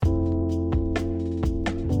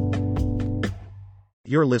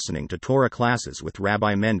You're listening to Torah Classes with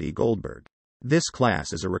Rabbi Mendy Goldberg. This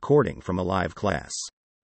class is a recording from a live class.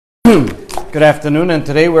 Good afternoon, and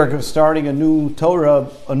today we're starting a new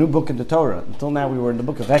book in the Torah. Until now we were in the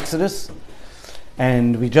book of Exodus,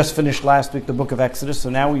 and we just finished last week the book of Exodus, so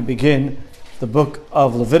now we begin the book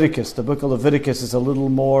of Leviticus. The book of Leviticus is a little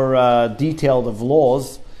more detailed of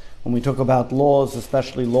laws. When we talk about laws,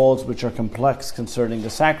 especially laws which are complex concerning the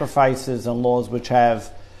sacrifices and laws which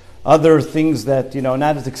have other things that,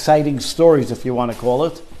 not as exciting stories, if you want to call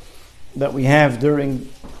it, that we have during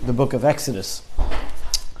the book of Exodus.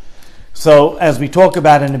 So, as we talk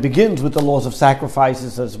about, and it begins with the laws of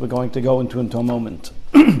sacrifices, as we're going to go into a moment.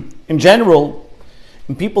 In general,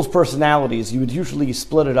 in people's personalities, you would usually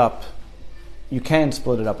split it up. You can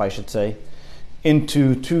split it up, I should say,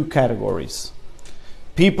 into two categories.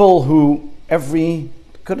 People who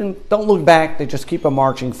don't look back, they just keep on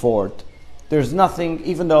marching forward. There's nothing,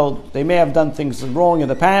 even though they may have done things wrong in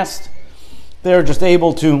the past, they're just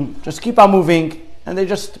able to just keep on moving, and they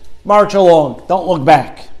just march along, don't look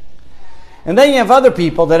back. And then you have other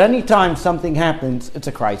people that anytime something happens, it's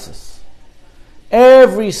a crisis.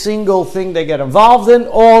 Every single thing they get involved in,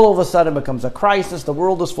 all of a sudden becomes a crisis, the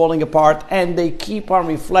world is falling apart, and they keep on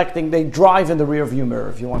reflecting, they drive in the rearview mirror,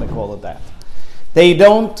 if you want to call it that. They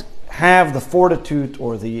don't have the fortitude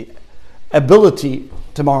or the ability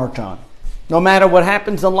to march on. No matter what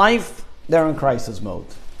happens in life, they're in crisis mode.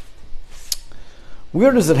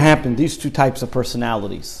 Where does it happen, these two types of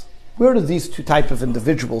personalities? Where do these two types of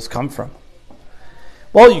individuals come from?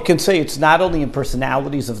 Well, you can say it's not only in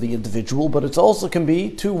personalities of the individual, but it also can be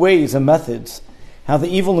two ways and methods how the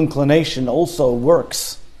evil inclination also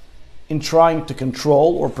works in trying to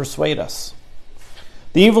control or persuade us.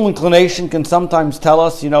 The evil inclination can sometimes tell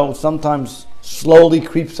us, sometimes slowly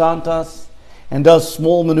creeps onto us and does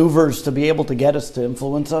small maneuvers to be able to get us to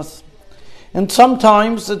influence us. And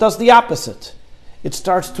sometimes it does the opposite. It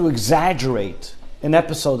starts to exaggerate an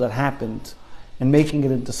episode that happened and making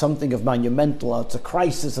it into something of monumental. It's a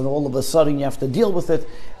crisis, and all of a sudden you have to deal with it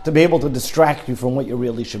to be able to distract you from what you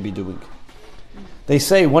really should be doing. They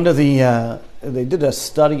say they did a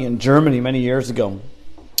study in Germany many years ago,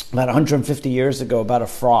 about 150 years ago, about a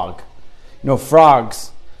frog.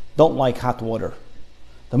 Frogs don't like hot water.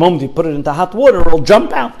 The moment you put it into hot water, it'll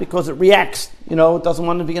jump out because it reacts. It doesn't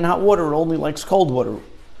want to be in hot water. It only likes cold water.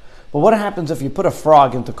 But what happens if you put a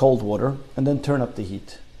frog into cold water and then turn up the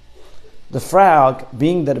heat? The frog,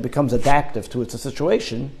 being that it becomes adaptive to its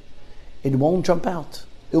situation, it won't jump out.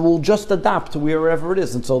 It will just adapt to wherever it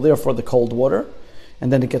is. And so therefore the cold water,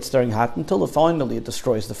 and then it gets stirring hot until finally it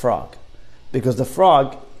destroys the frog. Because the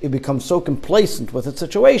frog, it becomes so complacent with its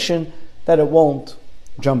situation that it won't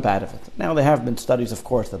jump out of it. Now there have been studies, of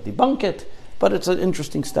course, that debunk it, but it's an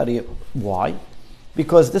interesting study. Why?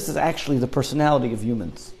 Because this is actually the personality of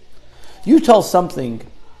humans. You tell something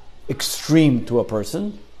extreme to a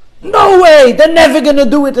person, no way, they're never going to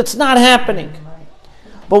do it, it's not happening.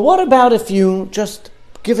 But what about if you just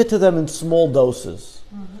give it to them in small doses?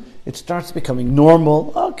 It starts becoming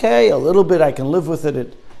normal. Okay, a little bit, I can live with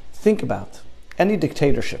it. Think about any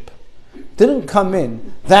dictatorship. Didn't come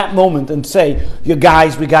in that moment and say, you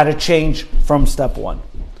guys, we got to change from step one.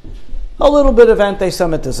 A little bit of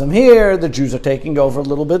anti-Semitism here, the Jews are taking over a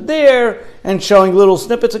little bit there, and showing little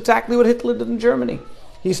snippets, exactly what Hitler did in Germany.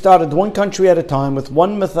 He started one country at a time with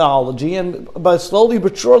one mythology, and slowly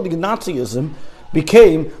but surely Nazism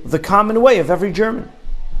became the common way of every German.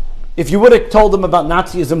 If you would have told them about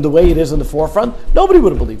Nazism the way it is in the forefront, nobody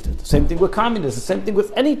would have believed it. The same thing with communism, the same thing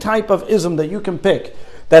with any type of ism that you can pick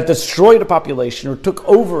that destroyed a population or took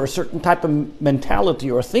over a certain type of mentality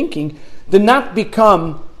or thinking, did not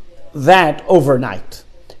become that overnight.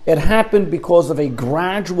 It happened because of a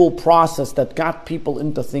gradual process that got people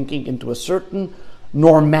into thinking into a certain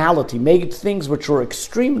normality, made things which were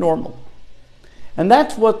extreme normal. And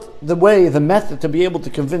that's what the method to be able to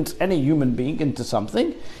convince any human being into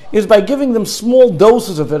something is by giving them small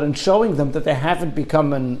doses of it and showing them that they haven't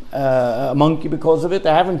become a monkey because of it,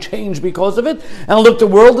 they haven't changed because of it, and look, the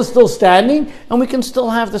world is still standing, and we can still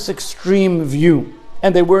have this extreme view.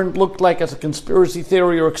 And they weren't looked like as a conspiracy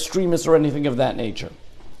theory or extremists or anything of that nature.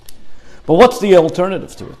 But what's the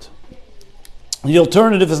alternative to it? The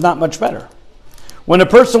alternative is not much better. When a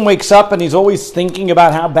person wakes up and he's always thinking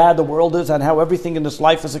about how bad the world is and how everything in this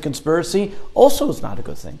life is a conspiracy, also is not a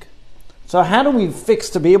good thing. So how do we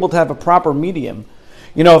fix to be able to have a proper medium?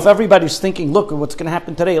 If everybody's thinking, look what's going to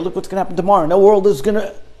happen today, look what's going to happen tomorrow, and the world is going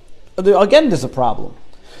to, again, there's a problem.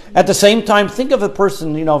 At the same time, think of a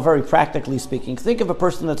person, very practically speaking, think of a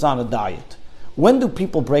person that's on a diet. When do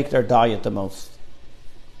people break their diet the most?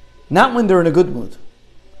 Not when they're in a good mood.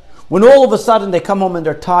 When all of a sudden they come home and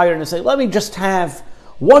they're tired and they say, let me just have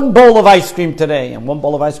one bowl of ice cream today. And one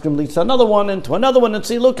bowl of ice cream leads to another one and to another one, and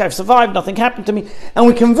say, look, I've survived, nothing happened to me. And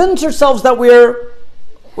we convince ourselves that we're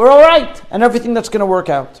all right and everything that's going to work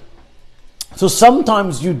out. So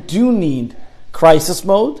sometimes you do need crisis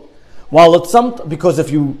mode, because if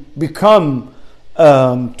you become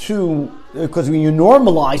because when you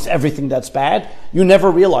normalize everything that's bad, you never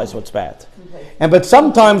realize what's bad. But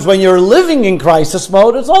sometimes when you're living in crisis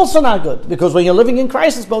mode, it's also not good. Because when you're living in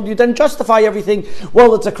crisis mode, you then justify everything.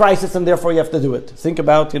 Well, it's a crisis and therefore you have to do it. Think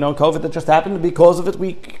about, COVID that just happened. Because of it,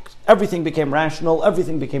 everything became rational,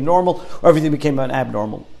 everything became normal, or everything became an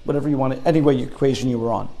abnormal. Whatever you want, any equation you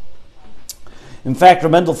were on. In fact,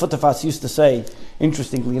 Mendel Futerfas used to say,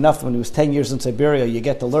 interestingly enough, when he was 10 years in Siberia, you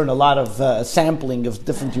get to learn a lot of sampling of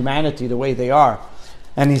different humanity, the way they are.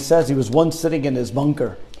 And he says he was once sitting in his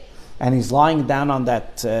bunker, and he's lying down on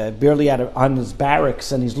that, barely on his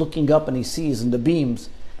barracks, and he's looking up and he sees in the beams,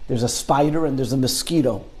 there's a spider and there's a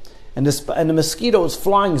mosquito. And the mosquito is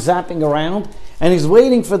flying, zapping around, and he's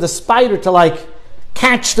waiting for the spider to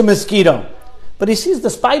catch the mosquito. But he sees the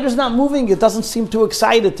spider's not moving, it doesn't seem too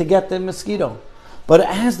excited to get the mosquito. But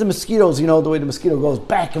as the mosquitoes, the way the mosquito goes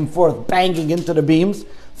back and forth, banging into the beams,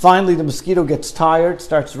 finally the mosquito gets tired,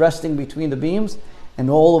 starts resting between the beams, and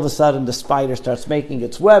all of a sudden the spider starts making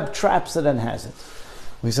its web, traps it, and has it.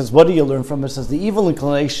 He says, what do you learn from it? He says, the evil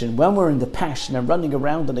inclination, when we're in the passion and running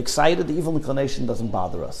around and excited, the evil inclination doesn't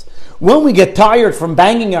bother us. When we get tired from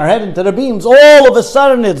banging our head into the beams, all of a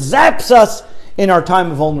sudden it zaps us in our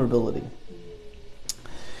time of vulnerability.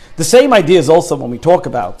 The same idea is also when we talk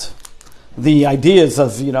about the ideas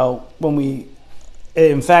of,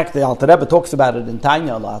 in fact, the Alter Rebbe talks about it in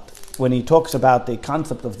Tanya a lot, when he talks about the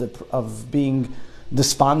concept of being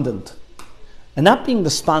despondent. And not being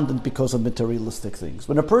despondent because of materialistic things.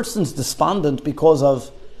 When a person's despondent because of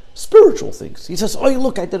spiritual things. He says, oh,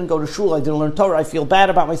 look, I didn't go to shul, I didn't learn Torah, I feel bad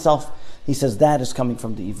about myself. He says that is coming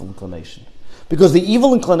from the evil inclination. Because the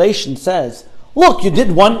evil inclination says, look, you did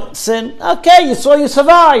one sin, okay, you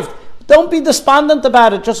survived. Don't be despondent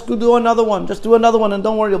about it, just go do another one. Just do another one and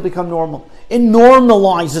don't worry, you'll become normal. It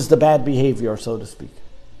normalizes the bad behavior, so to speak.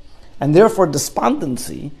 And therefore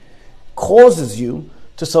despondency causes you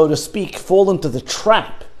to, so to speak, fall into the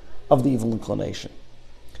trap of the evil inclination.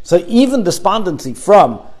 So even despondency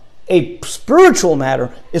from a spiritual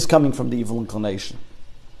matter is coming from the evil inclination.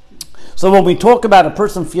 So when we talk about a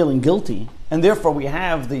person feeling guilty, and therefore we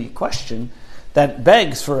have the question that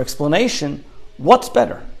begs for explanation, what's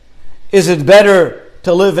better? Is it better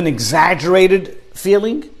to live an exaggerated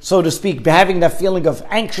feeling, so to speak, having that feeling of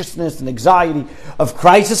anxiousness and anxiety, of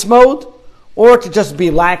crisis mode, or to just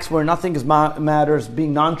be lax where nothing matters,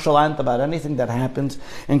 being nonchalant about anything that happens,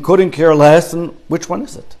 and couldn't care less, and which one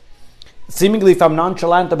is it? Seemingly, if I'm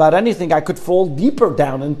nonchalant about anything, I could fall deeper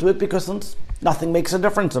down into it because nothing makes a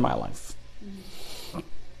difference in my life.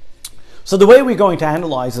 So the way we're going to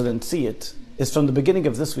analyze it and see it is from the beginning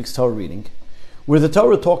of this week's Torah reading, where the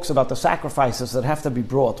Torah talks about the sacrifices that have to be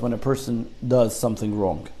brought when a person does something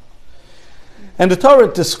wrong. And the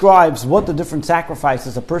Torah describes what the different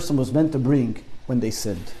sacrifices a person was meant to bring when they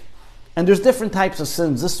sinned. And there's different types of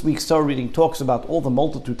sins. This week's Torah reading talks about all the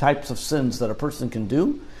multitude types of sins that a person can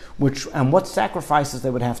do, and what sacrifices they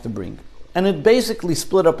would have to bring. And it basically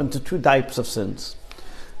split up into two types of sins.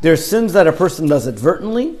 There's sins that a person does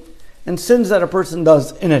advertently, and sins that a person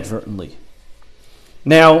does inadvertently.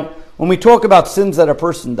 Now, when we talk about sins that a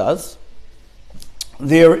person does,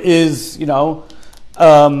 there is,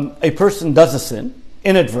 a person does a sin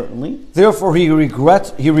inadvertently, therefore he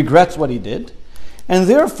regrets what he did, and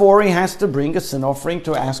therefore he has to bring a sin offering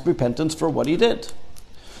to ask repentance for what he did.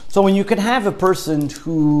 So when you can have a person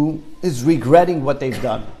who is regretting what they've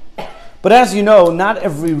done, but as you know, not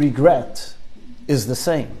every regret is the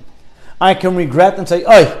same. I can regret and say,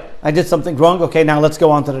 oh, I did something wrong, okay, now let's go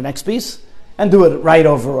on to the next piece, and do it right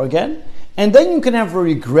over again. And then you can have a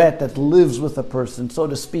regret that lives with a person, so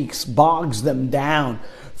to speak, bogs them down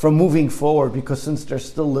from moving forward because since they're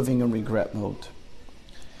still living in regret mode.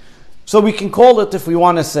 So we can call it, if we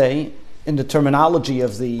want to say, in the terminology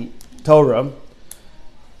of the Torah,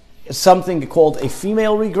 something called a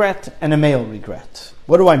female regret and a male regret.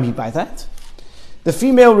 What do I mean by that? The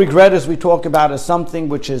female regret, as we talk about, is something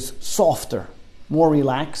which is softer, more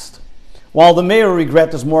relaxed, while the male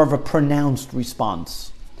regret is more of a pronounced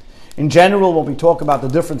response. In general, when we talk about the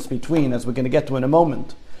difference between, as we're going to get to in a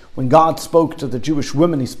moment, when God spoke to the Jewish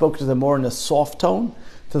women, he spoke to them more in a soft tone,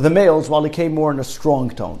 to the males, while he came more in a strong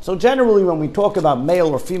tone. So generally, when we talk about male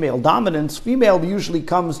or female dominance, female usually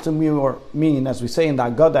comes to mean, as we say in the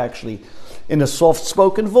Agada actually, in a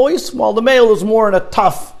soft-spoken voice, while the male is more in a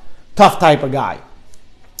tough, tough type of guy.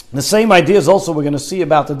 The same idea is also we're going to see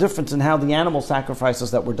about the difference in how the animal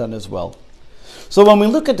sacrifices that were done as well. So when we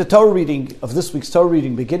look at the Torah reading of this week's Torah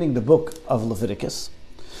reading, beginning the book of Leviticus,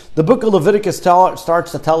 the book of Leviticus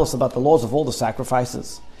starts to tell us about the laws of all the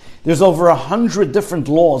sacrifices. There's over 100 different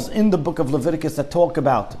laws in the book of Leviticus that talk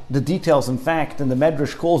about the details. In fact, and the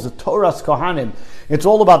Medrash calls it Torah's Kohanim. It's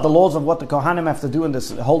all about the laws of what the Kohanim have to do in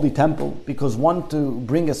this holy temple, because one to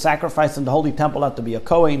bring a sacrifice in the holy temple had to be a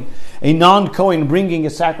Kohen. A non-Kohen bringing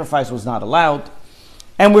a sacrifice was not allowed.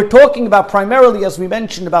 And we're talking about primarily, as we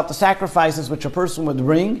mentioned, about the sacrifices which a person would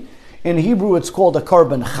bring. In Hebrew, it's called a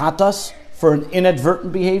korban chatas for an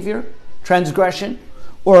inadvertent behavior, transgression,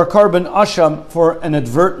 or a korban asham for an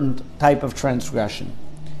advertent type of transgression.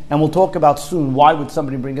 And we'll talk about soon why would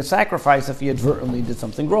somebody bring a sacrifice if he advertently did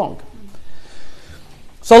something wrong.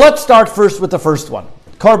 So let's start first with the first one,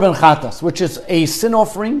 korban chatas, which is a sin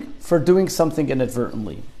offering for doing something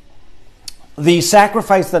inadvertently. The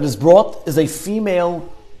sacrifice that is brought is a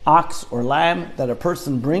female ox or lamb that a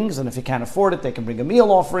person brings, and if he can't afford it, they can bring a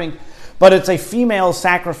meal offering, but it's a female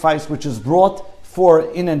sacrifice which is brought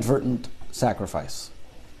for inadvertent sacrifice.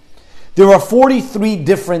 There are 43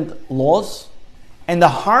 different laws, and the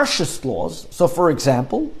harshest laws, so for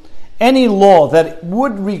example, any law that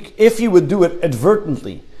would, if he would do it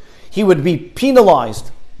advertently, he would be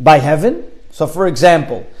penalized by heaven. So for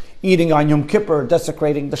example, eating on Yom Kippur,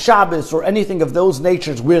 desecrating the Shabbos, or anything of those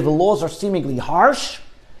natures where the laws are seemingly harsh,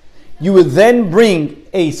 you would then bring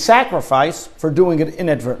a sacrifice for doing it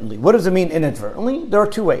inadvertently. What does it mean inadvertently? There are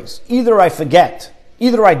two ways. Either I forget,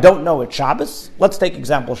 either I don't know it's Shabbos. Let's take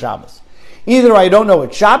example Shabbos. Either I don't know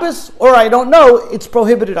it's Shabbos, or I don't know it's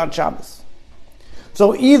prohibited on Shabbos.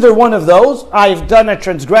 So either one of those, I've done a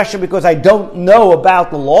transgression because I don't know about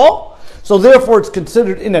the law, so therefore it's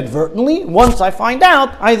considered inadvertently. Once I find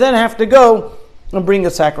out, I then have to go and bring a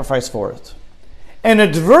sacrifice for it. An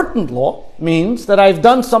advertent law means that I've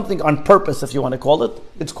done something on purpose, if you want to call it.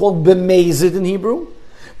 It's called bemazed in Hebrew.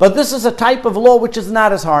 But this is a type of law which is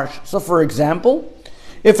not as harsh. So for example,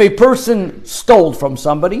 if a person stole from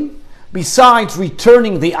somebody, besides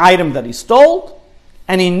returning the item that he stole,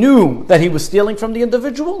 and he knew that he was stealing from the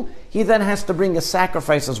individual, he then has to bring a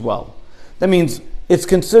sacrifice as well. That means it's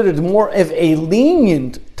considered more of a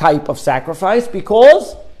lenient type of sacrifice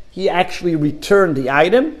because he actually returned the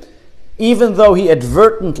item, even though he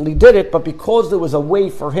advertently did it, but because there was a way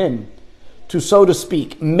for him to, so to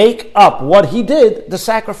speak, make up what he did, the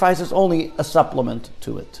sacrifice is only a supplement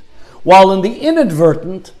to it. While in the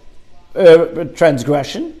inadvertent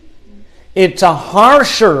transgression, it's a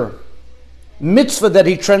harsher mitzvah that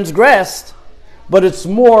he transgressed, but it's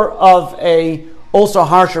more of a also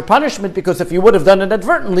harsher punishment, because if you would have done it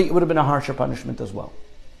inadvertently, it would have been a harsher punishment as well.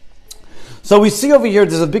 So we see over here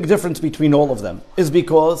there's a big difference between all of them, is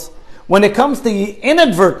because when it comes to the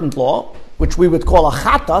inadvertent law, which we would call a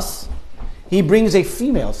chatas, he brings a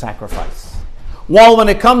female sacrifice. While when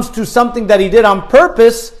it comes to something that he did on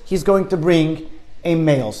purpose, he's going to bring a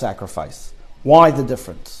male sacrifice. Why the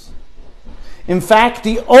difference? In fact,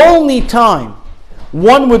 the only time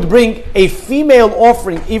one would bring a female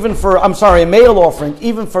offering, a male offering,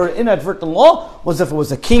 even for inadvertent law, was if it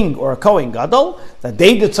was a king or a Kohen Gadol, that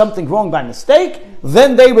they did something wrong by mistake,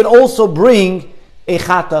 then they would also bring a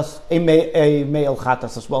chatas, a male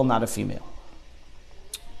chatas as well, not a female.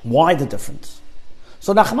 Why the difference?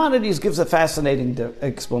 So Nachmanides gives a fascinating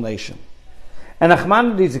explanation. And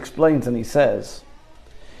Nachmanides explains, and he says,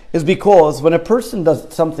 is because when a person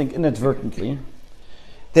does something inadvertently,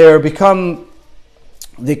 the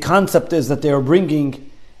concept is that they are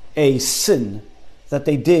bringing a sin that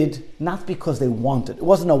they did not because they wanted. It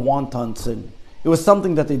wasn't a wanton sin. It was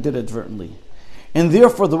something that they did advertently. And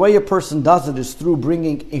therefore, the way a person does it is through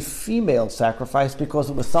bringing a female sacrifice, because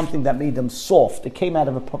it was something that made them soft. It came out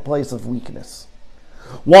of a place of weakness.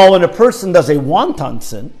 While when a person does a wanton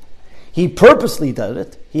sin, he purposely does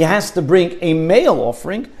it, he has to bring a male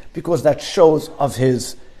offering, because that shows of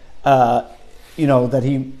his, that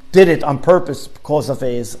he did it on purpose because of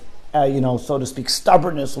his, so to speak,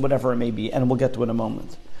 stubbornness or whatever it may be, and we'll get to it in a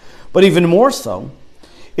moment. But even more so,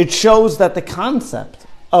 it shows that the concept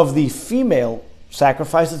of the female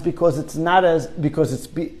sacrifice is because it's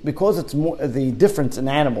more the difference in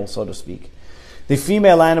animal, so to speak. The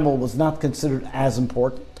female animal was not considered as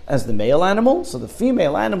important as the male animal, so the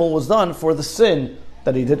female animal was done for the sin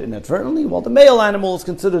that he did inadvertently, while the male animal is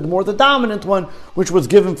considered more the dominant one, which was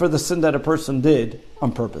given for the sin that a person did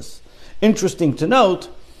on purpose. Interesting to note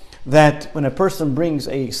that when a person brings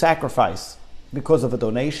a sacrifice because of a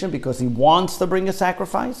donation, because he wants to bring a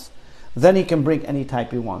sacrifice, then he can bring any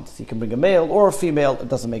type he wants. He can bring a male or a female, it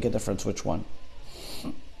doesn't make a difference which one.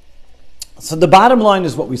 So the bottom line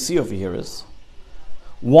is what we see over here is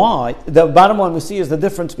why the bottom line we see is the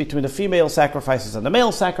difference between the female sacrifices and the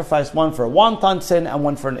male sacrifice, one for a wanton sin and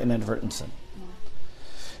one for an inadvertent sin.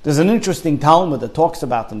 There's an interesting Talmud that talks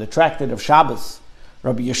about in the Tractate of Shabbos.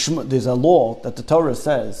 There's a law that the Torah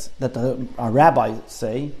says, that our rabbis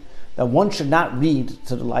say, that one should not read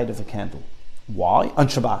to the light of a candle. Why? On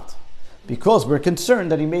Shabbat. Because we're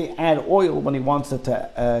concerned that he may add oil when he wants it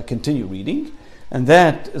to continue reading, and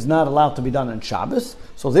that is not allowed to be done on Shabbos.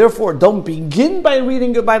 So therefore, don't begin by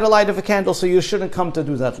reading by the light of a candle, so you shouldn't come to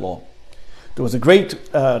do that law. There was a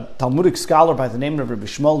great Talmudic scholar by the name of Rabbi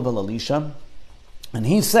Shmuel ben Elisha, and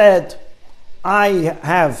he said, I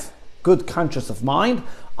have good conscience of mind.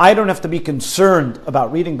 I don't have to be concerned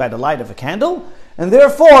about reading by the light of a candle, and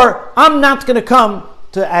therefore, I'm not going to come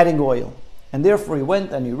to adding oil. And therefore, he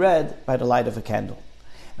went and he read by the light of a candle.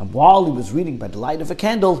 And while he was reading by the light of a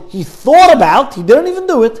candle, he didn't even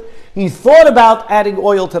do it, he thought about adding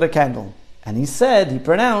oil to the candle. And he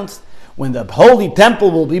pronounced, when the holy temple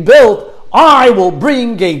will be built, I will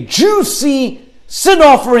bring a juicy sin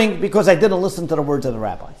offering because I didn't listen to the words of the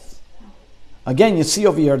rabbis. Again, you see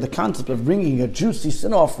over here the concept of bringing a juicy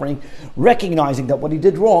sin offering, recognizing that what he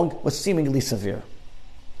did wrong was seemingly severe.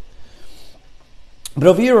 But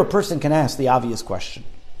over here a person can ask the obvious question.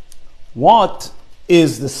 What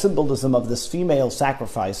is the symbolism of this female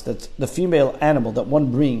sacrifice, that's the female animal that one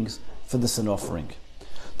brings for the sin offering?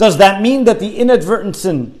 Does that mean that the inadvertent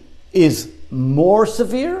sin is more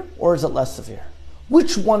severe or is it less severe?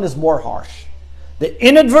 Which one is more harsh? The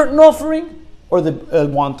inadvertent offering or the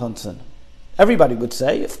wanton sin? Everybody would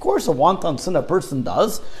say, of course, a wanton sin a person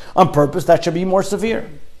does on purpose, that should be more severe.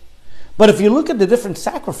 But if you look at the different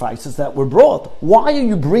sacrifices that were brought, why are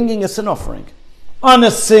you bringing a sin offering? On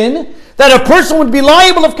a sin that a person would be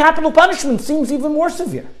liable of capital punishment seems even more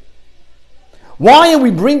severe. Why are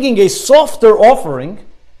we bringing a softer offering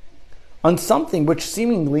on something which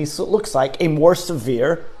seemingly looks like a more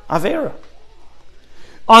severe avera?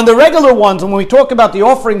 On the regular ones, when we talk about the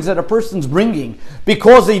offerings that a person's bringing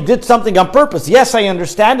because they did something on purpose, yes, I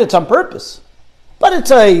understand it's on purpose. But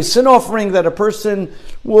it's a sin offering that a person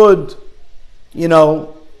would,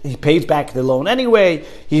 he pays back the loan anyway.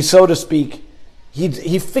 He, so to speak,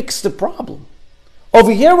 he fixed the problem.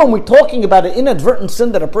 Over here, when we're talking about an inadvertent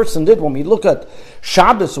sin that a person did, when we look at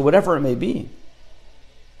Shabbos or whatever it may be,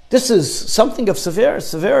 this is something of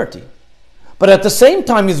severity. But at the same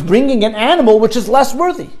time, he's bringing an animal which is less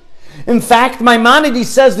worthy. In fact, Maimonides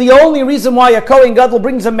says the only reason why a Kohen Gadol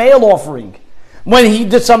brings a male offering when he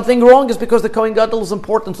did something wrong is because the Kohen Gadol is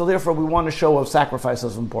important, so therefore we want to show a sacrifice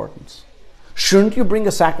of importance. Shouldn't you bring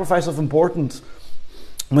a sacrifice of importance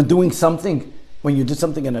when doing something, when you did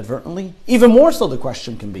something inadvertently? Even more so the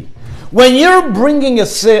question can be, when you're bringing a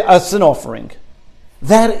sin offering,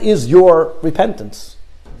 that is your repentance,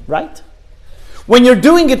 right? When you're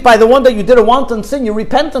doing it by the one that you did a wanton sin, your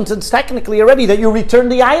repentance is technically already that you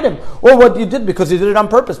returned the item, or what you did because you did it on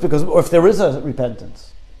purpose, or if there is a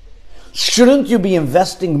repentance. Shouldn't you be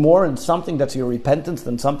investing more in something that's your repentance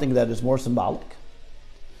than something that is more symbolic?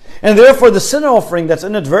 And therefore the sin offering that's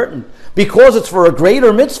inadvertent, because it's for a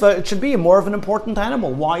greater mitzvah, it should be more of an important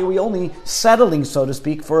animal. Why are we only settling, so to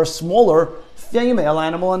speak, for a smaller female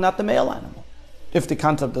animal and not the male animal, if the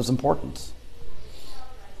concept is importance?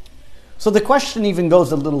 So the question even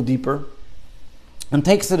goes a little deeper and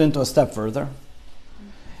takes it into a step further,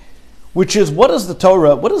 which is, what is the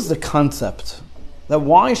Torah, what is the concept that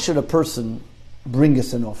why should a person bring a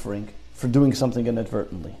sin offering for doing something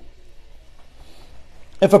inadvertently?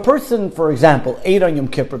 If a person, for example, ate on Yom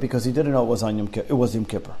Kippur because he didn't know it was Yom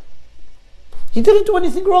Kippur. He didn't do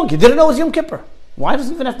anything wrong. He didn't know it was Yom Kippur. Why does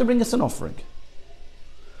he even have to bring a sin offering?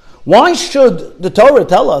 Why should the Torah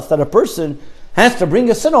tell us that a person has to bring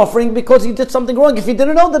a sin offering because he did something wrong if he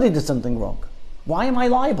didn't know that he did something wrong? Why am I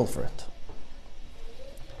liable for it?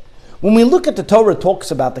 When we look at the Torah talks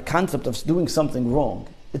about the concept of doing something wrong,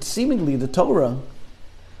 it's seemingly the Torah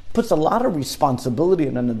puts a lot of responsibility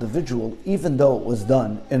on an individual even though it was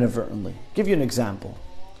done inadvertently. I'll give you an example.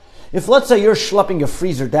 If let's say you're schlepping a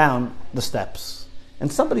freezer down the steps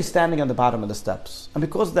and somebody's standing on the bottom of the steps, and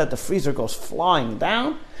because of that the freezer goes flying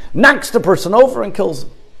down, knocks the person over and kills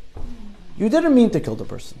him. You didn't mean to kill the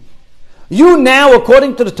person. You now,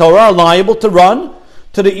 according to the Torah, are liable to run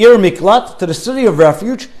to the Ir Miklat, to the city of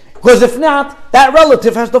refuge, because if not, that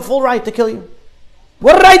relative has the full right to kill you.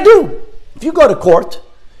 What did I do? If you go to court,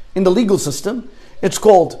 in the legal system, it's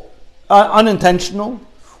called unintentional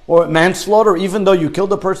or manslaughter, even though you killed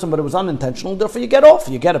the person but it was unintentional, therefore you get off.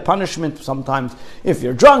 You get a punishment sometimes. If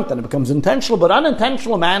you're drunk, then it becomes intentional, but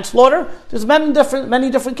unintentional manslaughter, there's many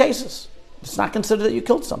different cases. It's not considered that you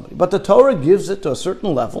killed somebody. But the Torah gives it to a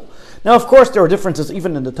certain level. Now, of course, there are differences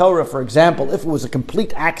even in the Torah. For example, if it was a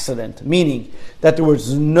complete accident, meaning that there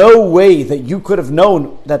was no way that you could have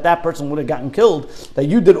known that that person would have gotten killed, that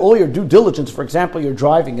you did all your due diligence. For example, you're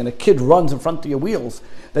driving and a kid runs in front of your wheels,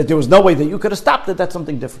 that there was no way that you could have stopped it, that's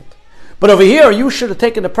something different. But over here, you should have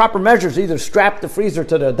taken the proper measures, either strap the freezer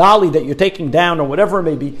to the dolly that you're taking down or whatever it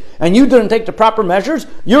may be, and you didn't take the proper measures,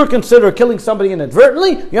 you're considered killing somebody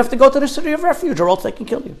inadvertently, you have to go to the city of refuge or else they can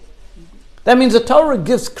kill you. That means the Torah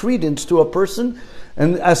gives credence to a person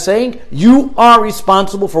and as saying, you are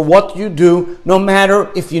responsible for what you do, no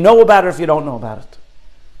matter if you know about it or if you don't know about it.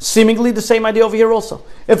 Seemingly the same idea over here also.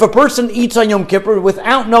 If a person eats on Yom Kippur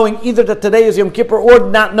without knowing either that today is Yom Kippur or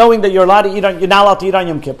not knowing that you're not allowed to eat on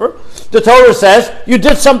Yom Kippur, the Torah says you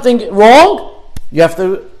did something wrong, you have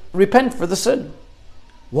to repent for the sin.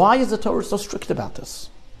 Why is the Torah so strict about this?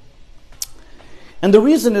 And the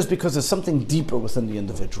reason is because there's something deeper within the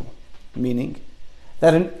individual. Meaning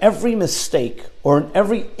that in every mistake or in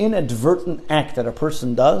every inadvertent act that a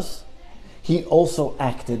person does, he also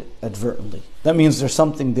acted advertently. That means there's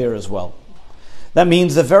something there as well. That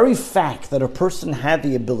means the very fact that a person had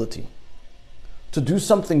the ability to do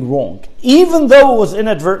something wrong, even though it was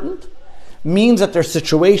inadvertent, means that their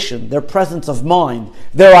situation, their presence of mind,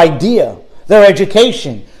 their idea, their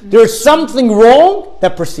education, there's something wrong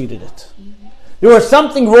that preceded it. There was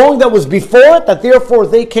something wrong that was before it, that therefore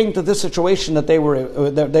they came to this situation that they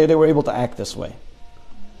were able to act this way.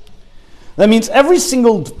 That means every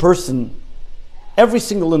single person, every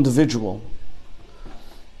single individual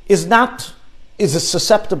is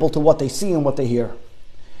susceptible to what they see and what they hear.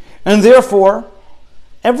 And therefore,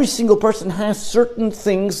 every single person has certain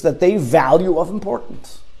things that they value of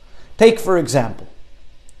importance. Take, for example,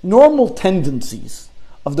 normal tendencies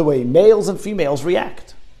of the way males and females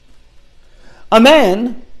react. A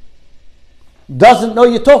man doesn't know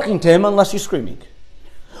you're talking to him unless you're screaming.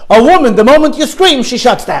 A woman, the moment you scream, she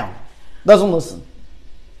shuts down, doesn't listen.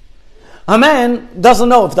 A man doesn't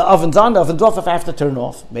know if the oven's on, the oven's off, if I have to turn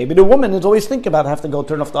off. Maybe the woman is always thinking about I have to go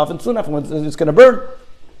turn off the oven soon, afterwards it's going to burn.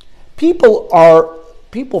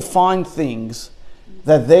 People find things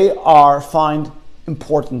that they find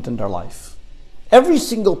important in their life. Every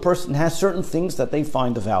single person has certain things that they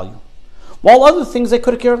find of value, while other things they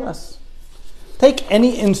could care less. Take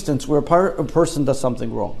any instance where a person does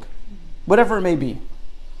something wrong, whatever it may be.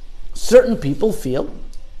 Certain people feel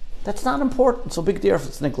that's not important, so big deal if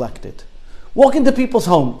it's neglected. Walk into people's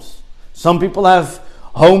homes. Some people have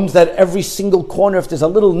homes that every single corner, if there's a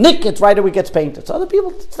little nick, it right away gets painted. So other people,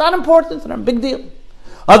 it's not important, it's not a big deal.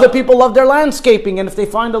 Other people love their landscaping, and if they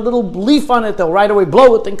find a little leaf on it, they'll right away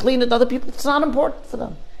blow it and clean it. Other people, it's not important for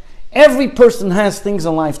them. Every person has things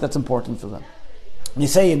in life that's important for them. You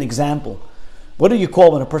say an example. What do you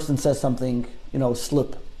call when a person says something,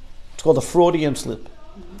 slip? It's called a Freudian slip.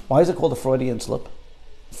 Why is it called a Freudian slip?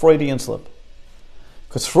 Freudian slip.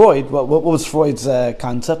 Because Freud, what was Freud's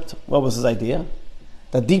concept? What was his idea?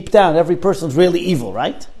 That deep down, every person's really evil,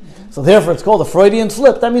 right? Mm-hmm. So therefore it's called a Freudian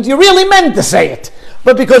slip. That means you really meant to say it.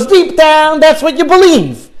 But because deep down, that's what you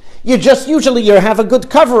believe. You have a good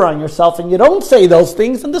cover on yourself and you don't say those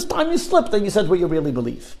things, and this time you slipped and you said what you really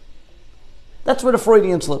believe. That's where the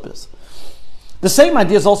Freudian slip is. The same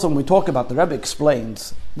idea is also when we talk about, the Rebbe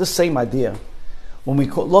explains this same idea when we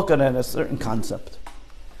look at a certain concept.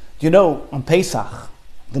 On Pesach,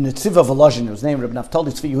 the Netziv of Volozhin, whose name Reb Naftali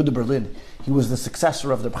Tzvi Yehuda Berlin, he was the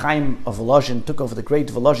successor of the Chaim of Volozhin, took over the great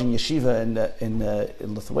Volozhin yeshiva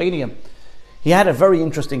in Lithuania. He had a very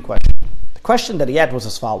interesting question. The question that he had was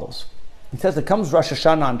as follows. He says, it comes Rosh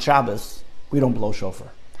Hashanah on Shabbos, we don't blow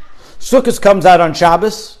shofar. Sukkot comes out on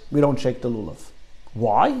Shabbos, we don't shake the lulav.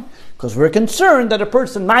 Why? Because we're concerned that a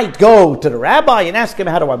person might go to the rabbi and ask him,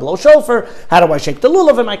 how do I blow shofar? How do I shake the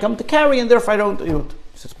lulav? Am I come to carry? And therefore I don't do it.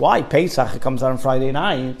 He says, why? Pesach, it comes out on Friday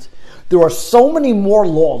night. There are so many more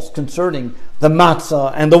laws concerning the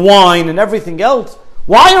matzah and the wine and everything else.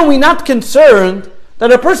 Why are we not concerned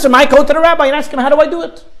that a person might go to the rabbi and ask him, how do I do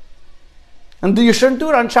it? And you shouldn't do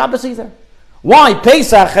it on Shabbos either. Why?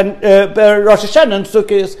 Pesach and Rosh Hashanah and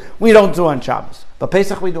Sukkot, we don't do on Shabbos. But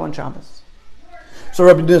Pesach we do on Shabbos. So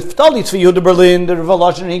Rabbi Naftali Tzvi Yehuda Berlin, the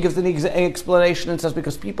Volozhin, he gives an explanation and says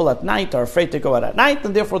because people at night are afraid to go out at night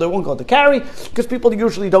and therefore they won't go to carry because people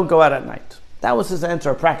usually don't go out at night. That was his answer,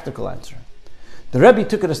 a practical answer. The Rebbe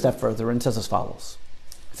took it a step further and says as follows.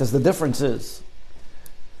 He says the difference is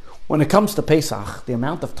when it comes to Pesach, the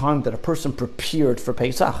amount of time that a person prepared for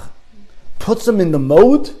Pesach puts him in the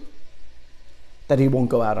mode that he won't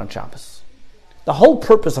go out on Shabbos. The whole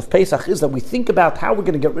purpose of Pesach is that we think about how we're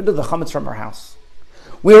going to get rid of the chametz from our house.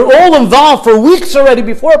 We're all involved for weeks already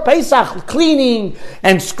before Pesach, cleaning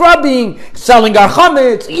and scrubbing, selling our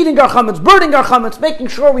chametz, eating our chametz, burning our chametz, making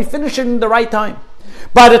sure we finish it in the right time.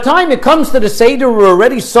 By the time it comes to the Seder, we're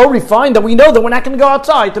already so refined that we know that we're not going to go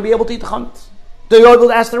outside to be able to eat the chametz, to be able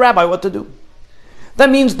to ask the rabbi what to do.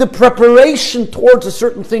 That means the preparation towards a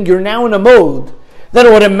certain thing, you're now in a mode that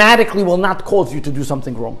automatically will not cause you to do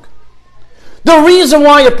something wrong. The reason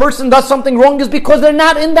why a person does something wrong is because they're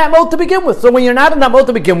not in that mode to begin with. So when you're not in that mode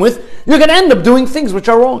to begin with, you're going to end up doing things which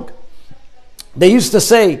are wrong. They used to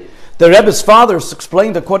say, the Rebbe's fathers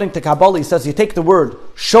explained according to Kabbalah, he says, you take the word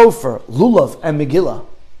shofar, lulav, and Megillah.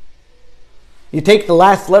 You take the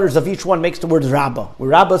last letters of each one, makes the word Rabbah.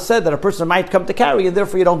 Where Rabbah said that a person might come to carry, and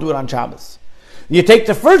therefore you don't do it on Shabbos. You take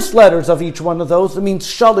the first letters of each one of those, it means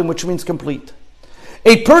shalim, which means complete.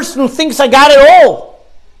 A person who thinks I got it all,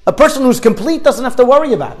 a person who's complete doesn't have to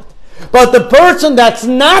worry about it. But the person that's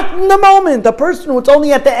not in the moment, the person who's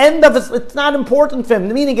only at the end of his, it's not important for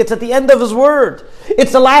him, meaning it's at the end of his word.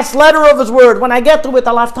 It's the last letter of his word. When I get to it,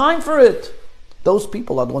 I'll have time for it. Those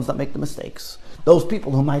people are the ones that make the mistakes. Those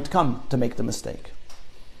people who might come to make the mistake.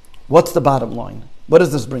 What's the bottom line? What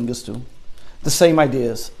does this bring us to? The same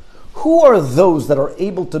ideas. Who are those that are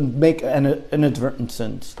able to make inadvertent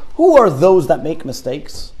sins? Who are those that make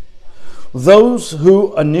mistakes? Those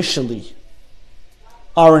who initially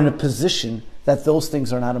are in a position that those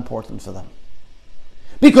things are not important for them.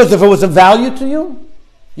 Because if it was of value to you,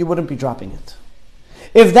 you wouldn't be dropping it.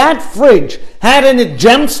 If that fridge had in it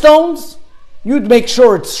gemstones, you'd make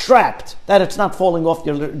sure it's strapped, that it's not falling off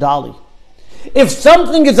your dolly. If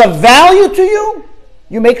something is of value to you,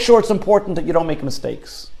 you make sure it's important that you don't make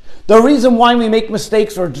mistakes. The reason why we make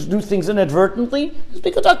mistakes or do things inadvertently is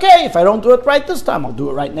because, okay, if I don't do it right this time, I'll do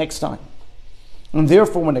it right next time. And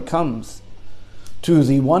therefore, when it comes to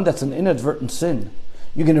the one that's an inadvertent sin,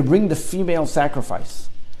 you're going to bring the female sacrifice,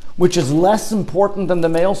 which is less important than the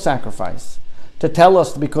male sacrifice, to tell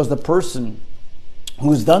us because the person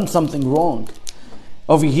who has done something wrong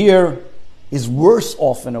over here is worse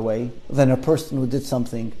off in a way than a person who did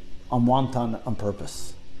something unwanted on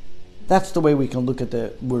purpose. That's the way we can look at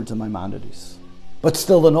the words of Maimonides. But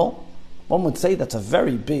still in all, one would say that's a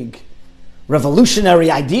very big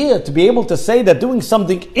revolutionary idea to be able to say that doing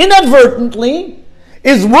something inadvertently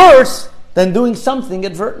is worse than doing something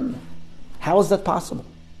advertently. How is that possible?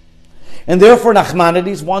 And therefore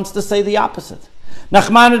Nachmanides wants to say the opposite.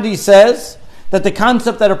 Nachmanides says that the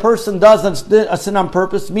concept that a person does a sin on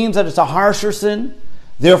purpose means that it's a harsher sin,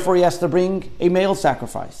 therefore he has to bring a male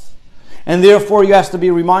sacrifice. And therefore he has to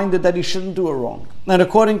be reminded that he shouldn't do it wrong. And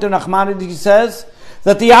according to Nachmanides, he says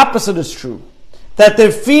that the opposite is true. That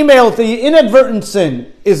the female, the inadvertent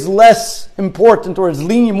sin is less important or is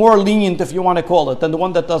more lenient, if you want to call it, than the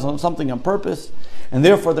one that does something on purpose. And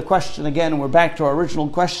therefore the question again, we're back to our original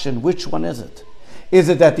question, which one is it? Is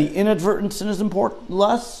it that the inadvertent sin is important,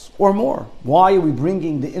 less or more? Why are we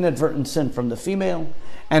bringing the inadvertent sin from the female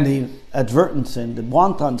and the advertent sin, the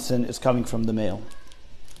wanton sin, is coming from the male?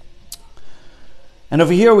 And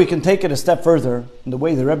over here we can take it a step further, and the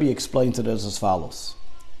way the Rebbe explains it is as follows.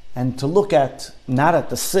 And to look at, not at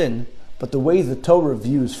the sin, but the way the Torah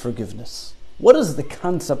views forgiveness. What is the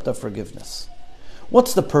concept of forgiveness?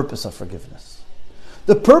 What's the purpose of forgiveness?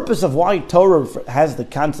 The purpose of why Torah has the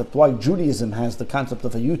concept, why Judaism has the concept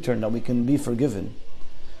of a U-turn, that we can be forgiven,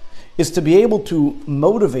 is to be able to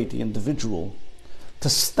motivate the individual to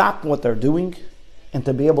stop what they're doing and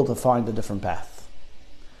to be able to find a different path.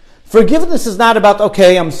 Forgiveness is not about,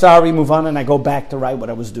 okay, I'm sorry, move on, and I go back to right what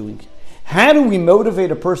I was doing. How do we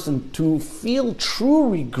motivate a person to feel true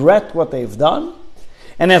regret what they've done?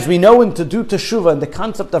 And as we know in to do teshuvah, and the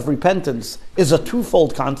concept of repentance is a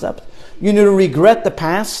twofold concept. You need to regret the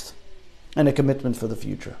past and a commitment for the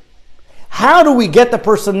future. How do we get the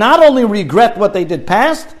person not only regret what they did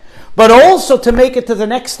past, but also to make it to the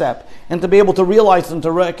next step and to be able to realize and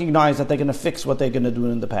to recognize that they're going to fix what they're going to do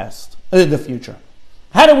in the future?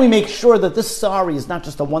 How do we make sure that this sorry is not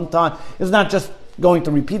just a one-time, is not just going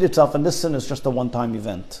to repeat itself and this sin is just a one-time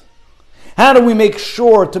event? How do we make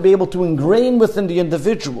sure to be able to ingrain within the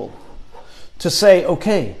individual to say,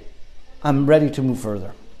 okay, I'm ready to move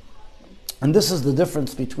further? And this is the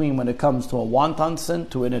difference between when it comes to a wanton sin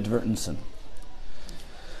to inadvertent sin.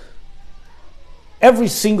 Every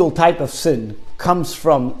single type of sin comes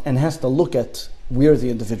from and has to look at where the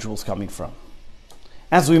individual is coming from.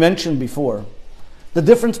 As we mentioned before, the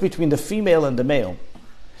difference between the female and the male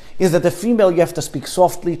is that the female you have to speak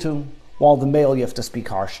softly to, while the male you have to speak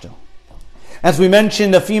harsh to. As we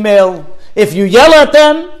mentioned, the female, if you yell at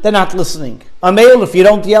them, they're not listening. A male, if you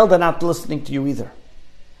don't yell, they're not listening to you either.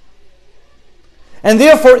 And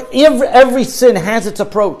therefore, every sin has its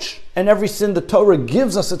approach. And every sin, the Torah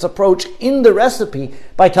gives us its approach in the recipe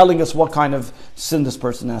by telling us what kind of sin this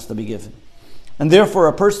person has to be given. And therefore,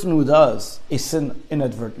 a person who does a sin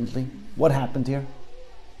inadvertently, what happened here?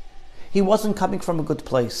 He wasn't coming from a good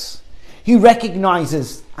place. He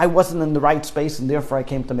recognizes, I wasn't in the right space and therefore I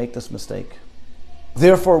came to make this mistake.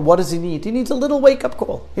 Therefore, what does he need? He needs a little wake-up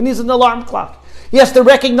call. He needs an alarm clock. He has to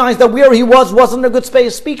recognize that where he wasn't a good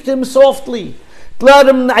space. Speak to him softly. Let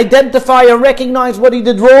him identify and recognize what he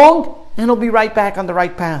did wrong, and he'll be right back on the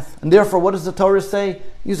right path. And therefore, what does the Torah say?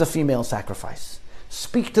 Use a female sacrifice.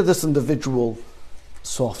 Speak to this individual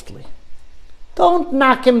softly. Don't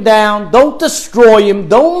knock him down. Don't destroy him.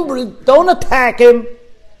 Don't attack him.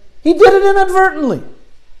 He did it inadvertently.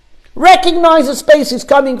 Recognize the space he's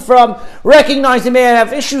coming from. Recognize he may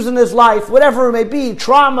have issues in his life, whatever it may be,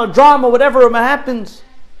 trauma, drama, whatever happens.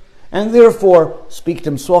 And therefore, speak to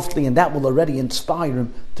him softly, and that will already inspire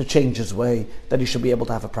him to change his way, that he should be able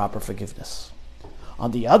to have a proper forgiveness.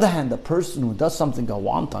 On the other hand, a person who does something a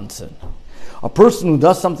wanton sin, a person who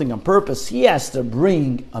does something on purpose, he has to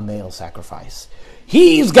bring a male sacrifice.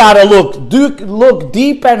 He's got to look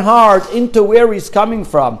deep and hard into where he's coming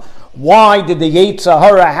from. Why did the Yetzer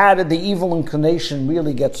Hara, how did the evil inclination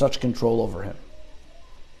really get such control over him?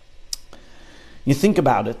 You think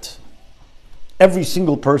about it. Every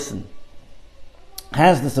single person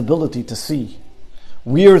has this ability to see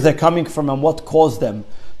where they're coming from and what caused them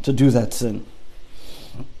to do that sin.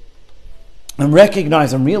 And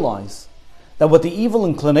recognize and realize that what the evil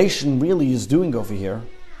inclination really is doing over here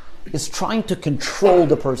is trying to control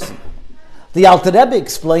the person. The Alter Rebbe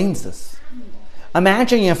explains this.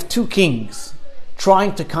 Imagine you have two kings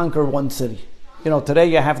trying to conquer one city. Today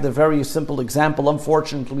you have the very simple example.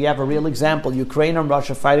 Unfortunately, we have a real example. Ukraine and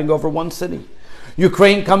Russia fighting over one city.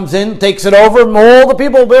 Ukraine comes in, takes it over, and all the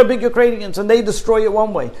people, they're big Ukrainians, and they destroy it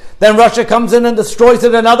one way. Then Russia comes in and destroys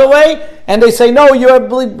it another way, and they say, no, you're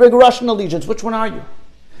a big Russian allegiance. Which one are you?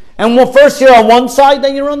 And first you're on one side,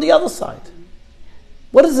 then you're on the other side.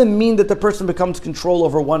 What does it mean that the person becomes control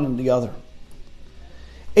over one and the other?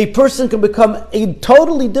 A person can become a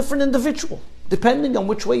totally different individual, depending on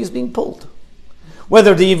which way he's being pulled.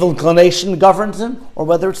 Whether the evil inclination governs him, or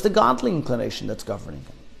whether it's the godly inclination that's governing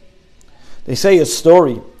him. They say a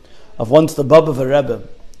story of once the Baba Rebbe,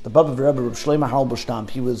 Reb Shlomo Halberstam.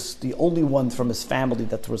 He was the only one from his family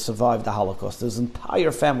that survived the Holocaust. His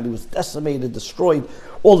entire family was decimated, destroyed.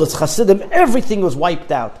 All his Hasidim, everything was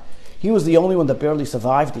wiped out. He was the only one that barely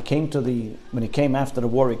survived. When he came after the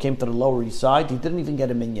war, he came to the Lower East Side. He didn't even get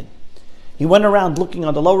a minyan. He went around looking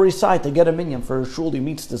on the Lower East Side to get a minyan for his shul. He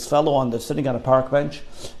meets this fellow sitting on a park bench,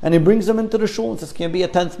 and he brings him into the shul and says, "Can be a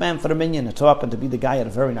 10th man for the minyan?" It so happened to be the guy had a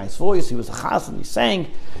very nice voice. He was a chazan. He sang,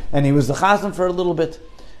 and he was the chazan for a little bit.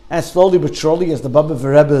 And slowly but surely, as the Baba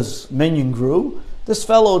Rebbe's minyan grew, this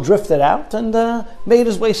fellow drifted out and made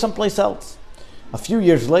his way someplace else. A few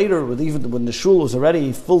years later, when the shul was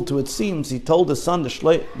already full to its seams, he told his son, the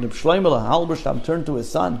Shlomo Halberstam, turned to his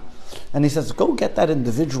son, and he says, "Go get that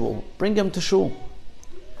individual, bring him to shul."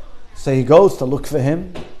 So he goes to look for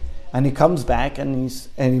him, and he comes back, and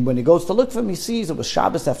when he goes to look for him, he sees it was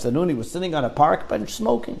Shabbos afternoon. He was sitting on a park bench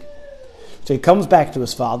smoking. So he comes back to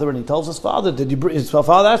his father, and he tells his father, his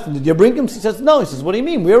father asked him, "Did you bring him?" He says, "No." He says, "What do you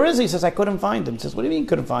mean? Where is he?" He says, "I couldn't find him." He says, "What do you mean you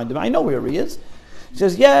couldn't find him? I know where he is." He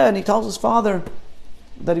says, "Yeah," and he tells his father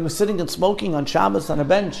that he was sitting and smoking on Shabbos on a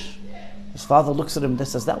bench. His father looks at him and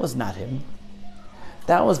says, "That was not him.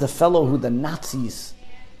 That was the fellow who the Nazis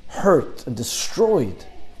hurt and destroyed.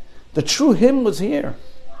 The true him was here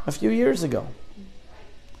a few years ago."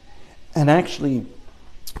 And actually,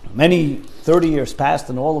 30 years passed,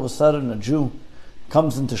 and all of a sudden a Jew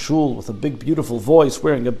comes into shul with a big, beautiful voice,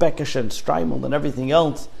 wearing a bekeshe and streimel and everything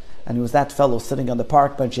else. And he was that fellow sitting on the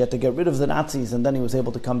park bench. He had to get rid of the Nazis, and then he was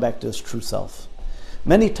able to come back to his true self.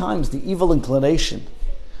 Many times the evil inclination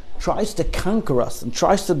tries to conquer us and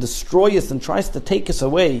tries to destroy us and tries to take us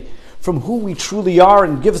away from who we truly are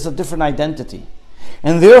and give us a different identity.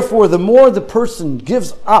 And therefore, the more the person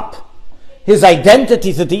gives up his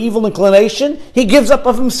identity to the evil inclination, he gives up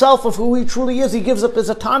of himself, of who he truly is. He gives up his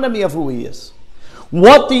autonomy of who he is.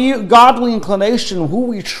 What the godly inclination, who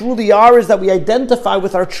we truly are, is that we identify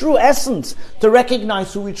with our true essence to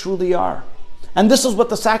recognize who we truly are. And this is what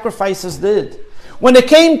the sacrifices did. When it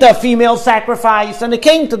came to a female sacrifice, and it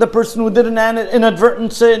came to the person who did an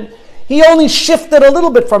inadvertent sin, he only shifted a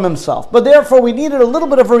little bit from himself. But therefore, we needed a little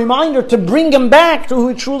bit of a reminder to bring him back to who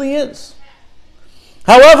he truly is.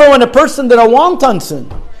 However, when a person did a wanton sin,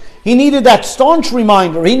 He needed that staunch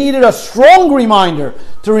reminder. He needed a strong reminder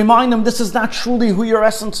to remind him this is not truly who your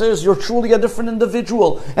essence is. You're truly a different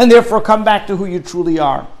individual. And therefore come back to who you truly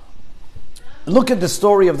are. Look at the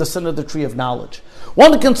story of the sin of the tree of knowledge.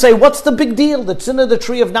 One can say, what's the big deal? The sin of the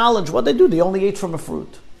tree of knowledge. What did they do? They only ate from a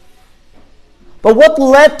fruit. But what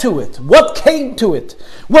led to it? What came to it?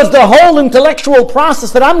 Was the whole intellectual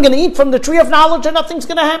process that I'm going to eat from the tree of knowledge and nothing's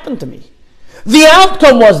going to happen to me. The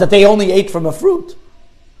outcome was that they only ate from a fruit.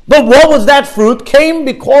 But what was that fruit? Came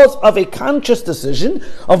because of a conscious decision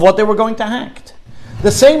of what they were going to act.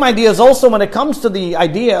 The same idea is also when it comes to the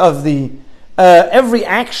idea of the every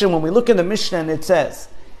action. When we look in the Mishnah and it says,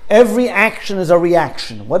 every action is a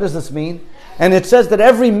reaction. What does this mean? And it says that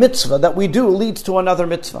every mitzvah that we do leads to another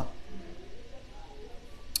mitzvah.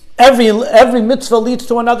 Every mitzvah leads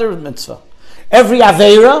to another mitzvah. Every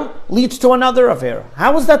aveira leads to another aveira.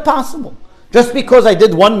 How is that possible? Just because I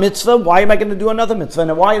did one mitzvah, why am I going to do another mitzvah?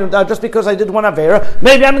 And why just because I did one aveira,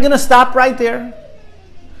 maybe I'm going to stop right there.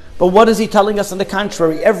 But what is he telling us on the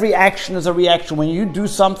contrary? Every action is a reaction. When you do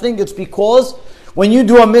something, it's because when you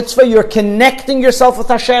do a mitzvah, you're connecting yourself with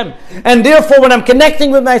Hashem. And therefore, when I'm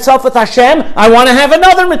connecting with myself with Hashem, I want to have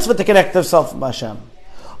another mitzvah to connect myself with Hashem.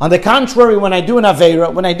 On the contrary, when I do an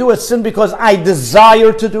aveira, when I do a sin because I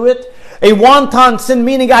desire to do it, a wanton sin,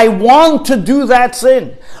 meaning I want to do that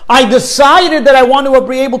sin. I decided that I want to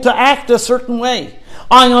be able to act a certain way.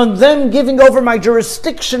 I am then giving over my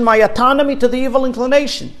jurisdiction, my autonomy to the evil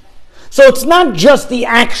inclination. So it's not just the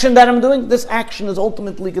action that I'm doing. This action is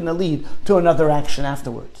ultimately going to lead to another action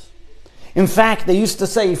afterwards. In fact, they used to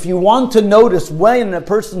say, if you want to notice when a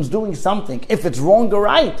person's doing something, if it's wrong or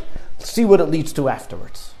right, see what it leads to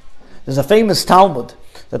afterwards. There's a famous Talmud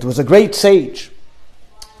that was a great sage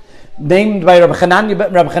named by Rabbi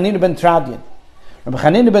Hanina ben Tradian. Rabbi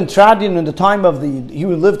Hanina ben Tradian, he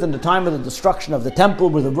lived in the time of the destruction of the temple,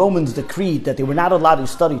 where the Romans decreed that they were not allowed to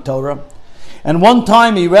study Torah. And one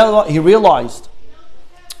time he realized,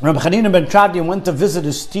 Rabbi Hanina ben Tradian went to visit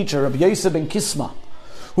his teacher, Rabbi Yosef ben Kisma,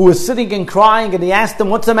 who was sitting and crying, and he asked him,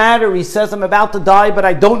 what's the matter? He says, I'm about to die, but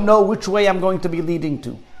I don't know which way I'm going to be leading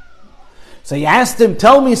to. So he asked him,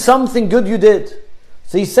 tell me something good you did.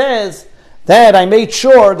 So he says, that I made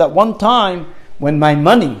sure that one time when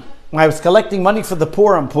I was collecting money for the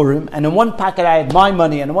poor on Purim, and in one pocket I had my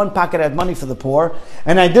money, and in one pocket I had money for the poor,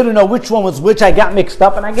 and I didn't know which one was which, I got mixed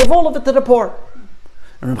up, and I gave all of it to the poor.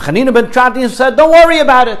 And Rabbi Hanina ben Tradian said, don't worry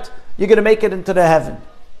about it, you're going to make it into the heaven.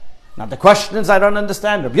 Now the question is, I don't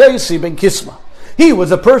understand. Rabbi Yossi ben Kisma, he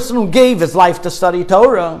was a person who gave his life to study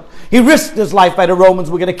Torah. He risked his life by the Romans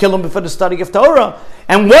were going to kill him for the study of Torah.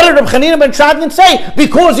 And what did Rabbi Hanina ben Tradian say?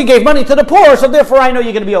 Because you gave money to the poor, so therefore I know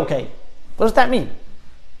you're going to be okay. What does that mean?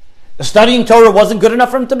 The studying Torah wasn't good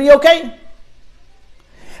enough for him to be okay?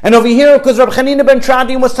 And over here, because Rabbi Hanina ben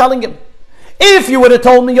Tradian was telling him, if you would have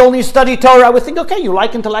told me you only study Torah, I would think, okay, you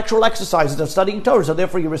like intellectual exercises of studying Torah, so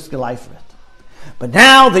therefore you risk your life for it. But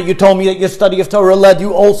now that you told me that your study of Torah led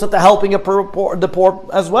you also to helping the poor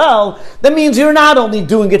as well, that means you're not only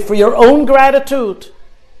doing it for your own gratitude.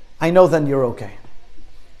 I know then you're okay.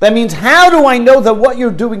 That means, how do I know that what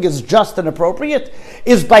you're doing is just and appropriate?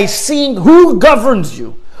 Is by seeing who governs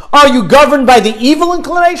you. Are you governed by the evil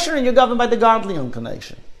inclination, or are you governed by the godly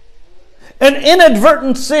inclination? An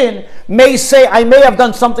inadvertent sin may say, I may have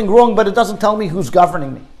done something wrong, but it doesn't tell me who's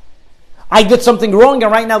governing me. I did something wrong,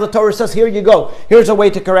 and right now the Torah says, here you go. Here's a way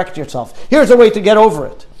to correct yourself. Here's a way to get over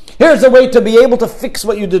it. Here's a way to be able to fix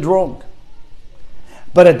what you did wrong.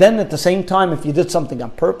 But then at the same time, if you did something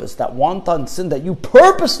on purpose, that wanton sin that you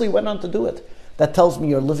purposely went on to do it, that tells me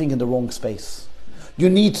you're living in the wrong space. You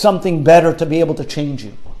need something better to be able to change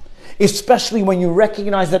you. Especially when you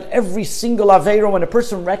recognize that every single aveira, when a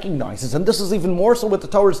person recognizes, and this is even more so what the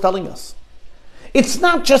Torah is telling us, it's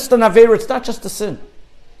not just an aveira, it's not just a sin.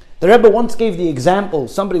 The Rebbe once gave the example,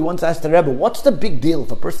 somebody once asked the Rebbe, what's the big deal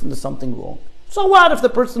if a person does something wrong? So what if the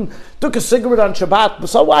person took a cigarette on Shabbat?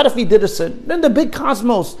 So what if he did a sin? Then the big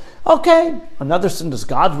cosmos, okay, another sin, does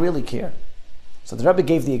God really care? So the Rebbe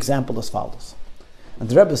gave the example as follows. And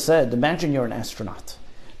the Rebbe said, imagine you're an astronaut,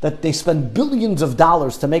 that they spend billions of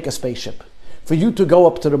dollars to make a spaceship for you to go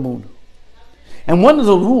up to the moon. And one of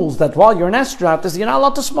the rules that while you're an astronaut is you're not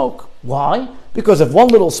allowed to smoke. Why? Because if one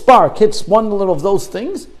little spark hits one little of those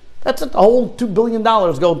things, that's it, the whole $2 billion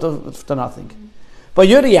go to nothing. But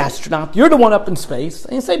you're the astronaut, you're the one up in space,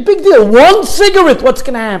 and you say, big deal, one cigarette, what's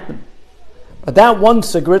going to happen? But that one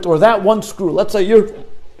cigarette or that one screw, let's say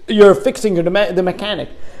you're fixing the mechanic,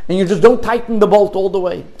 and you just don't tighten the bolt all the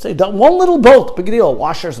way. Say, that one little bolt, big deal,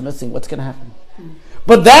 washer's missing, what's going to happen?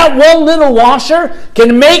 But that one little washer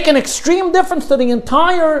can make an extreme difference to the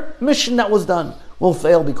entire mission that was done. will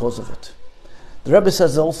fail because of it. The Rebbe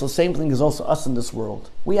says also, the same thing is also us in this world.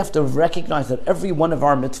 We have to recognize that every one of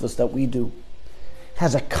our mitzvahs that we do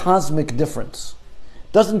has a cosmic difference.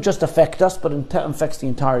 It doesn't just affect us, but it affects the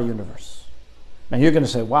entire universe. Now you're going to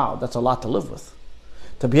say, wow, that's a lot to live with.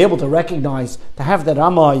 To be able to recognize, to have that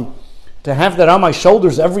on my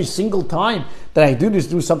shoulders every single time that I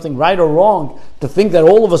do something right or wrong, to think that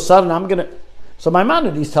all of a sudden I'm going to... So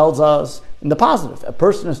Maimonides tells us in the positive, a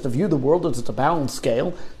person has to view the world as it's a balanced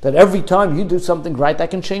scale, that every time you do something right, that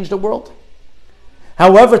can change the world.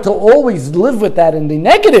 However, to always live with that in the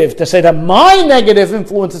negative, to say that my negative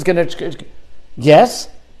influence is going to... Yes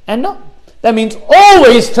and no. That means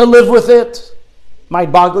always to live with it.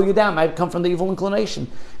 Might boggle you down, might come from the evil inclination.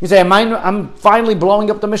 You say, I'm finally blowing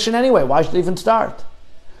up the mission anyway, why should I even start?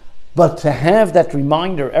 But to have that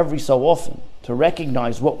reminder every so often, to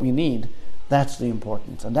recognize what we need, that's the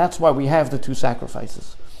importance. And that's why we have the two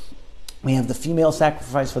sacrifices. We have the female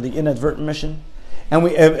sacrifice for the inadvertent mission, and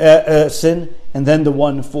we sin, and then the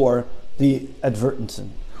one for the advertent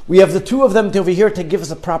sin. We have the two of them over here to give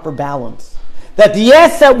us a proper balance. That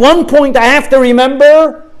yes, at one point I have to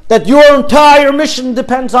remember that your entire mission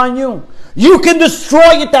depends on you. You can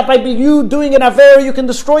destroy it, that by you doing an affair, you can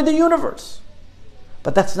destroy the universe.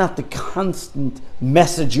 But that's not the constant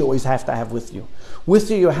message you always have to have with you.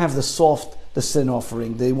 With you, you have the sin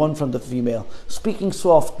offering, the one from the female, speaking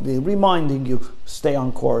softly, reminding you, stay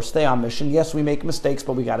on course, stay on mission. Yes, we make mistakes,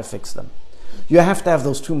 but we got to fix them. You have to have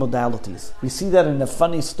those two modalities. We see that in a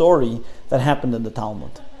funny story that happened in the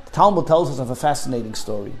Talmud. The Talmud tells us of a fascinating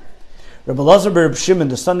story. Rabbi Elazar bar Reb Shimon,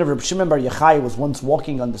 the son of Reb Shimon bar Yochai, was once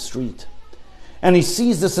walking on the street. And he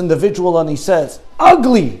sees this individual and he says,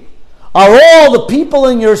 ugly! Are all the people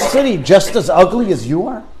in your city just as ugly as you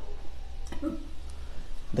are?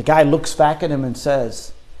 The guy looks back at him and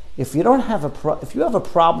says, if you have a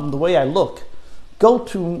problem the way I look, go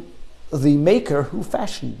to the maker who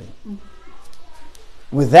fashioned me.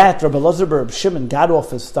 With that, Rabbi Elazar bar Reb Shimon got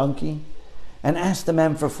off his donkey and asked the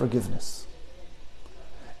man for forgiveness.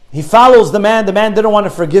 He follows the man didn't want to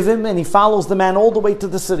forgive him, and he follows the man all the way to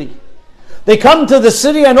the city. They come to the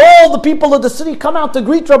city, and all the people of the city come out to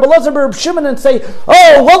greet Rabbi Elazar bar Reb Shimon and say,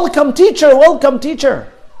 oh, welcome teacher, welcome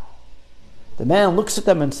teacher. The man looks at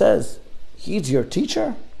them and says, he's your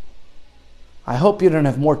teacher? I hope you don't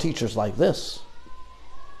have more teachers like this.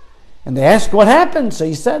 And they ask what happened. So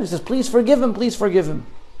he says, please forgive him, please forgive him.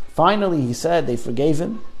 Finally, he said, they forgave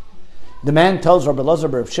him. The man tells Rabbi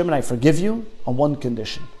Elazar bar Reb Shimon, I forgive you on one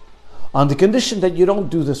condition. On the condition that you don't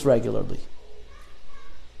do this regularly.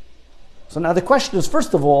 So now the question is,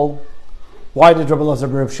 first of all, why did Rabbi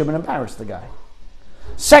Elazar bar Reb Shimon embarrass the guy?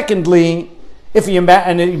 Secondly, if he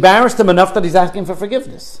embarrassed him enough that he's asking for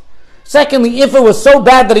forgiveness. Secondly, if it was so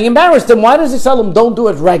bad that he embarrassed him, why does he tell him don't do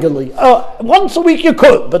it regularly? Once a week you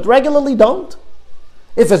could, but regularly don't.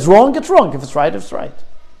 If it's wrong, it's wrong. If it's right, it's right.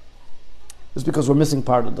 It's because we're missing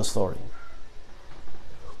part of the story.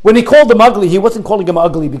 When he called him ugly, he wasn't calling him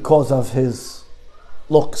ugly because of his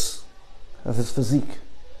looks, of his physique.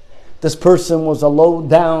 This person was a low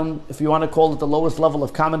down, if you want to call it the lowest level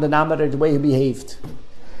of common denominator, the way he behaved.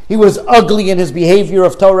 He was ugly in his behavior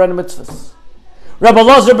of Torah and mitzvahs. Rabbi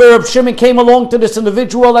Elazar bar Reb Shimon came along to this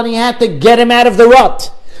individual and he had to get him out of the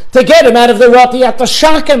rut. To get him out of the rut, he had to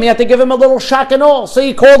shock him. He had to give him a little shock and all. So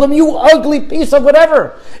he called him, you ugly piece of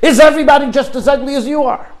whatever. Is everybody just as ugly as you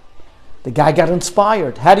are? The guy got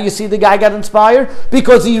inspired. How do you see the guy got inspired?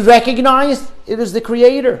 Because he recognized it is the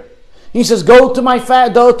Creator. He says, go to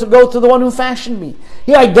the one who fashioned me.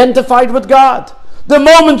 He identified with God. The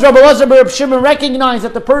moment Rabbi Elazar bar Reb Shimon recognized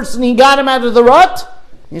that the person, he got him out of the rut,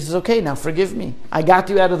 he says, okay, now forgive me. I got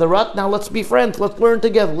you out of the rut. Now let's be friends. Let's learn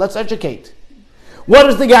together. Let's educate. What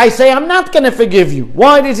does the guy say? I'm not going to forgive you.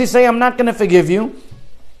 Why does he say, I'm not going to forgive you?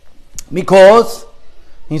 Because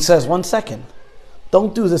he says, 1 second.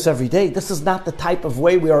 Don't do this every day. This is not the type of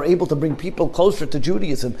way we are able to bring people closer to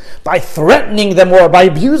Judaism. By threatening them or by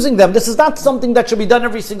abusing them. This is not something that should be done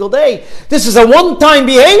every single day. This is a one-time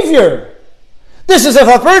behavior. This is if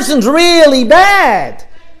a person's really bad.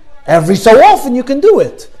 Every so often you can do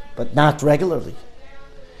it, but not regularly.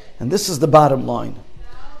 And this is the bottom line.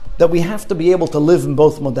 That we have to be able to live in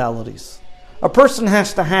both modalities. A person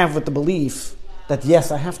has to have with the belief that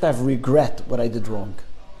yes, I have to have regret what I did wrong.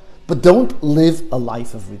 But don't live a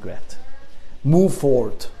life of regret. Move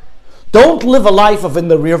forward. Don't live a life of in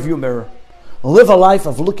the rearview mirror. Live a life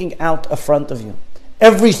of looking out in front of you.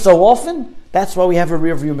 Every so often, that's why we have a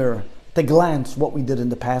rearview mirror. To glance what we did in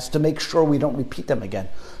the past, to make sure we don't repeat them again.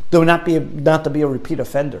 Not to be a repeat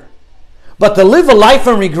offender. But to live a life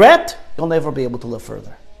in regret, you'll never be able to live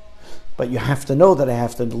further. But you have to know that I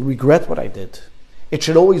have to regret what I did. It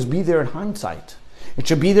should always be there in hindsight. It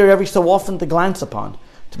should be there every so often to glance upon,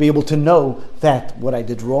 to be able to know that what I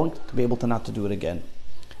did wrong, to be able to not to do it again.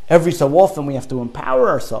 Every so often we have to empower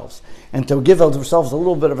ourselves and to give ourselves a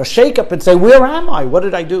little bit of a shake-up and say, where am I? What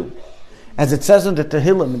did I do? As it says in the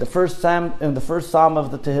Tehillim, in the first psalm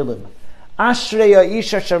of the Tehillim, Ashrei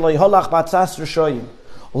ha'isha asher lo yholach b'atzas rishoyim.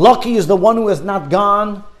 Lucky is the one who has not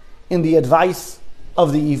gone in the advice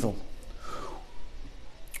of the evil.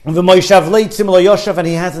 And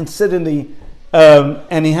he hasn't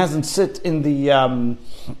sit in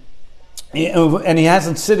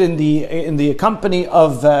the company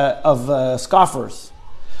of scoffers.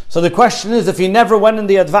 So the question is, if he never went in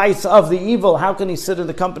the advice of the evil, how can he sit in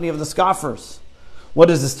the company of the scoffers? What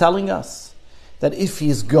is this telling us? That if he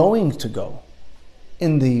is going to go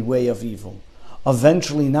in the way of evil,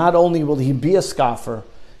 eventually not only will he be a scoffer,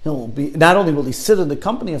 not only will he sit in the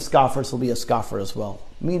company of scoffers, he'll be a scoffer as well.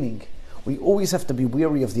 Meaning, we always have to be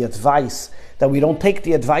wary of the advice, that we don't take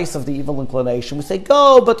the advice of the evil inclination. We say,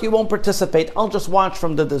 go, but you won't participate. I'll just watch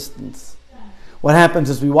from the distance. What happens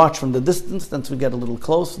is we watch from the distance, then we get a little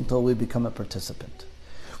close until we become a participant.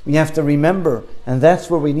 We have to remember, and that's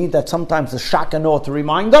where we need that sometimes the shakanah to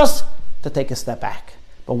remind us to take a step back.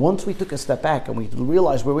 But once we took a step back and we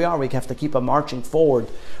realize where we are, we have to keep on marching forward,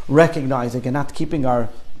 recognizing and not keeping our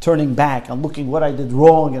turning back and looking what I did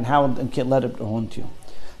wrong and how, and can't let it haunt you.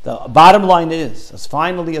 The bottom line is, as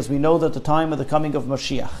finally as we know that the time of the coming of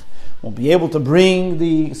Mashiach, we'll be able to bring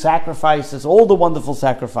the sacrifices, all the wonderful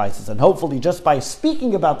sacrifices, and hopefully just by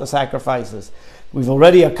speaking about the sacrifices, we've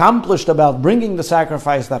already accomplished about bringing the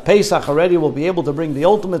sacrifice, that Pesach already will be able to bring the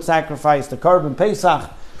ultimate sacrifice, the Korban Pesach,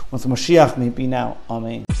 once Mashiach may be now.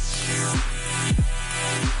 Amen.